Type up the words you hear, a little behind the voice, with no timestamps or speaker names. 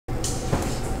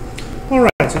All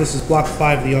right, so this is Block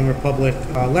 5 of the Young Republic,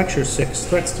 Lecture 6,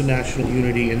 Threats to National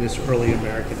Unity in this Early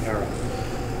American Era.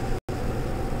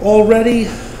 Already,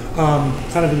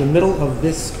 kind of in the middle of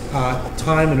this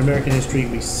time in American history,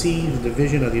 we see the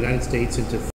division of the United States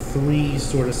into three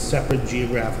sort of separate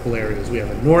geographical areas. We have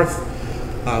a north,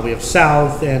 we have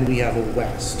south, and we have a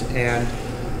west. And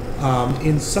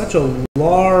in such a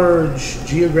large,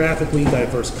 geographically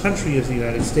diverse country as the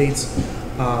United States,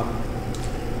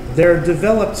 there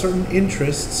developed certain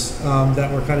interests that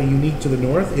were kind of unique to the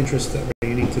north, interests that were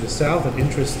unique to the south, and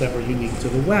interests that were unique to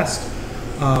the west,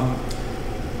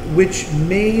 which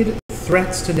made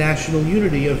threats to national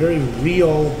unity a very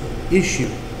real issue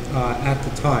at the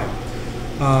time.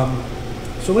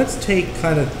 So let's take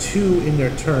kind of two in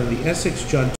their turn: the Essex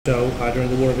Junto during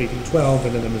the War of 1812,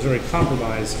 and then the Missouri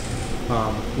Compromise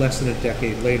less than a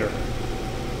decade later.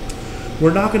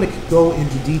 We're not going to go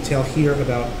into detail here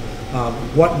about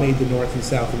what made the North and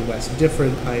South and West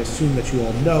different. I assume that you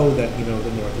all know that the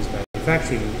North is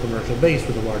manufacturing and commercial based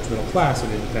with a large middle class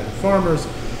and independent farmers,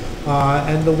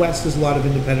 and the West is a lot of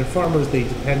independent farmers. They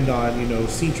depend on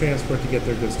sea transport to get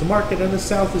their goods to market, and the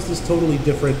South is this totally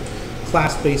different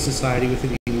class-based society with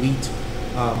an elite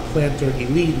planter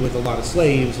elite with a lot of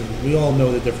slaves, and we all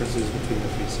know the differences between the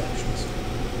three sections.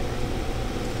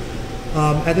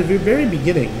 At the very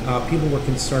beginning, people were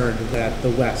concerned that the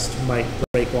West might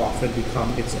break off and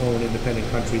become its own independent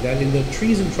country. That in the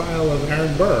treason trial of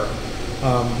Aaron Burr,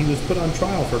 he was put on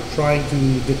trial for trying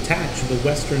to detach the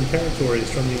Western territories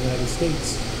from the United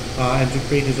States and to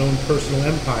create his own personal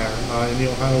empire in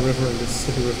the Ohio River and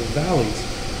Mississippi River valleys.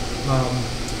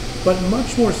 But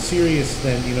much more serious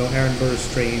than Aaron Burr's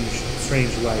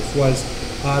strange life was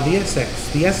the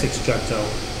Essex Junto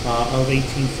of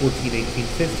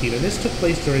 1814-1815, and this took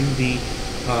place during the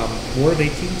War of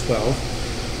 1812,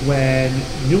 when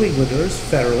New Englanders,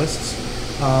 Federalists,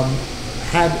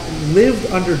 had lived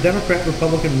under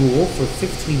Democrat-Republican rule for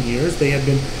 15 years. They had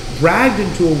been dragged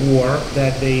into a war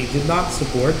that they did not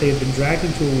support. They had been dragged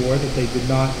into a war that they did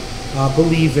not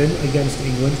believe in against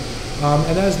England.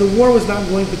 And as the war was not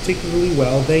going particularly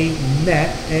well, they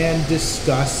met and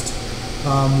discussed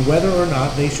whether or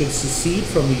not they should secede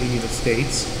from the Union of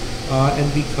States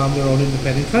and become their own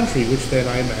independent country, which then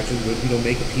I imagine would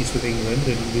make a peace with England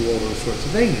and do all those sorts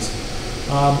of things.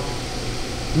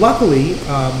 Luckily,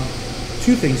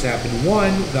 two things happened.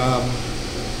 One,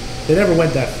 they never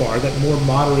went that far. That more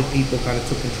moderate people kind of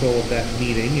took control of that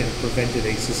meeting and prevented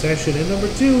a secession. And number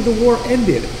two, the war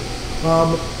ended.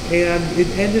 And it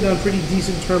ended on pretty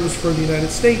decent terms for the United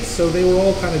States, so they were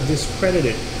all kind of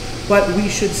discredited. But we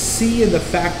should see in the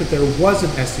fact that there was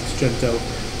an Essex Junto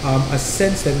a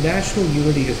sense that national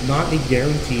unity is not a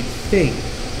guaranteed thing.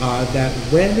 That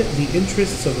when the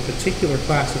interests of a particular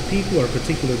class of people or a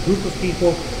particular group of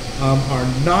people are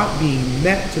not being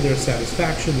met to their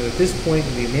satisfaction, that at this point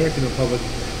in the American Republic,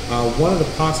 one of the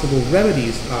possible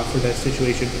remedies for that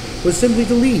situation was simply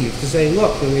to leave, to say,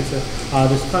 look,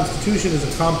 this Constitution is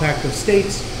a compact of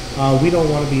states, we don't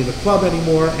want to be in the club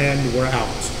anymore, and we're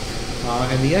out.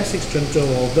 And the Essex Junto,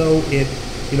 although it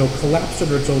collapsed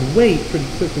under its own weight pretty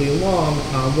quickly along,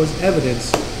 was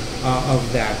evidence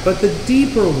of that. But the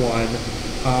deeper one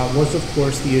was, of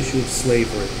course, the issue of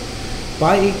slavery.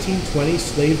 By 1820,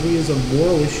 slavery is a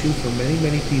moral issue for many,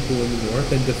 many people in the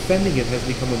North, and defending it has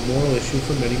become a moral issue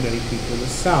for many, many people in the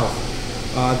South.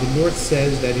 The North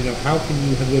says that, how can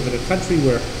you live in a country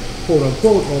where, quote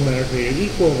unquote, all men are created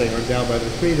equal, they are endowed by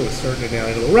their Creator with certain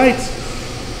inalienable rights,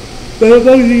 but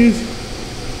among these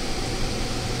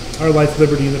are life,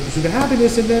 liberty, and the pursuit of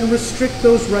happiness, and then restrict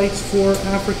those rights for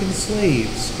African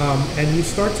slaves. And you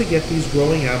start to get these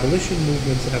growing abolition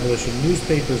movements, abolition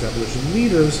newspapers, abolition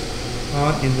leaders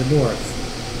in the North.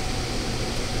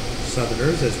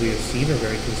 Southerners, as we have seen, are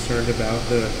very concerned about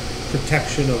the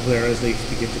protection of their, as they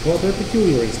begin to call it, their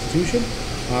peculiar institution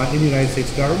in the United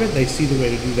States government. They see the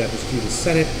way to do that is through the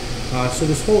Senate. So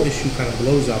this whole issue kind of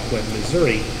blows up when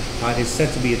Missouri is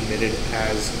set to be admitted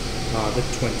as the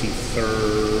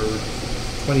 23rd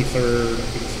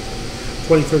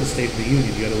state of the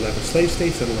Union. You had 11 slave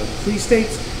states and 11 free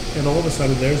states, and all of a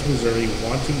sudden there's Missouri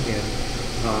wanting in.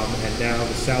 And now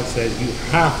the South says you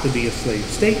have to be a slave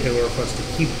state in order for us to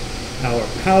keep our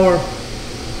power.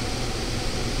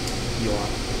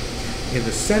 In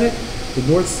the Senate, the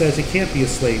North says it can't be a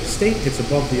slave state. It's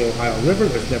above the Ohio River.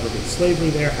 There's never been slavery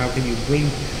there. How can you bring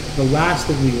the last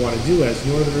thing we want to do as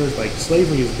Northerners? Like,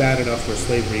 slavery is bad enough where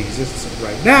slavery exists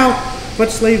right now, but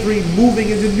slavery moving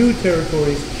into new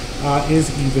territories is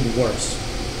even worse.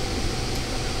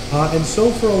 And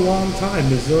so for a long time,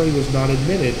 Missouri was not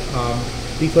admitted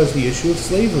because the issue of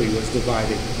slavery was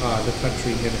dividing the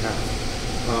country in half.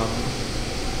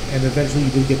 And eventually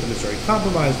you did get the Missouri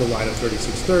Compromise, the line of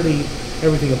 3630.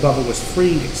 Everything above it was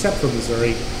free except for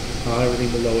Missouri. Everything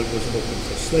below it was open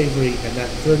for slavery. And that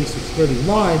 3630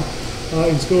 line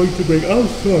is going to bring... Oh,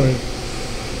 sorry.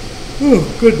 Oh,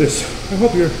 goodness. I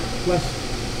hope you're less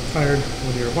tired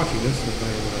when you're watching this than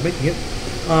I am when I'm making it.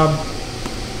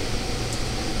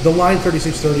 The line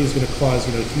 3630 is going to cause,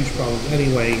 huge problems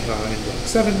anyway in Block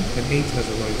 7 and 8, as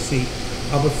we're going to see.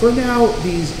 But for now,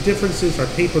 these differences are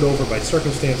papered over by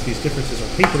circumstance. These differences are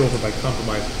papered over by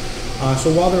compromise. So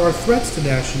while there are threats to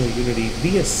national unity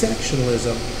via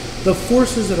sectionalism, the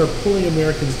forces that are pulling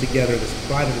Americans together, this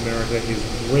pride in America, is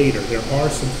greater. There are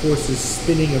some forces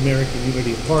spinning American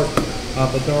unity apart,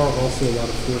 but there are also a lot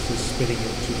of forces spinning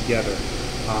it together.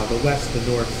 The West, the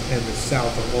North, and the South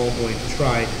are all going to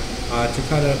try to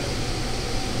kind of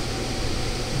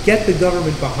get the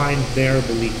government behind their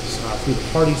beliefs through the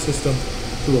party system,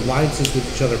 through alliances with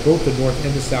each other. Both the North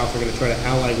and the South are going to try to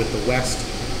ally with the West.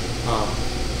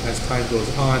 As time goes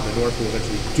on, the North will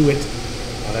eventually do it.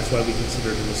 That's why we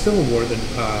considered in the Civil War that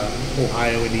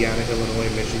Ohio, Indiana, Illinois,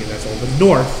 Michigan, that's all the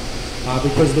North,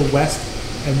 because the West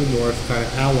and the North kind of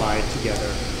allied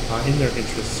together in their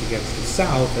interests against the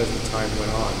South as the time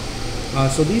went on.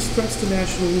 So these threats to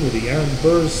national unity, Aaron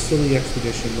Burr's silly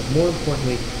expedition, but more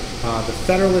importantly, the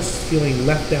Federalists feeling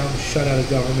left down, shut out of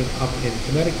government up in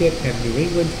Connecticut and New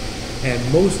England, and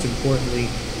most importantly,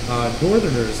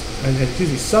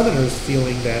 Southerners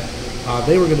feeling that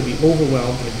they were going to be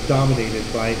overwhelmed and dominated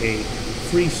by a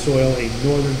free soil, a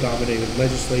Northern-dominated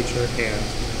legislature and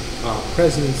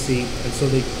presidency, and so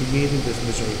they created this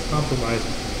Missouri Compromise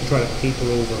to try to paper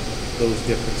over those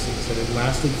differences. And it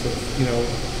lasted for,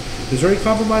 Missouri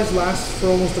Compromise lasts for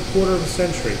almost a quarter of a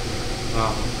century.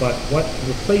 But what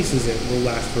replaces it will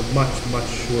last for much, much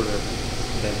shorter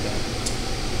than that.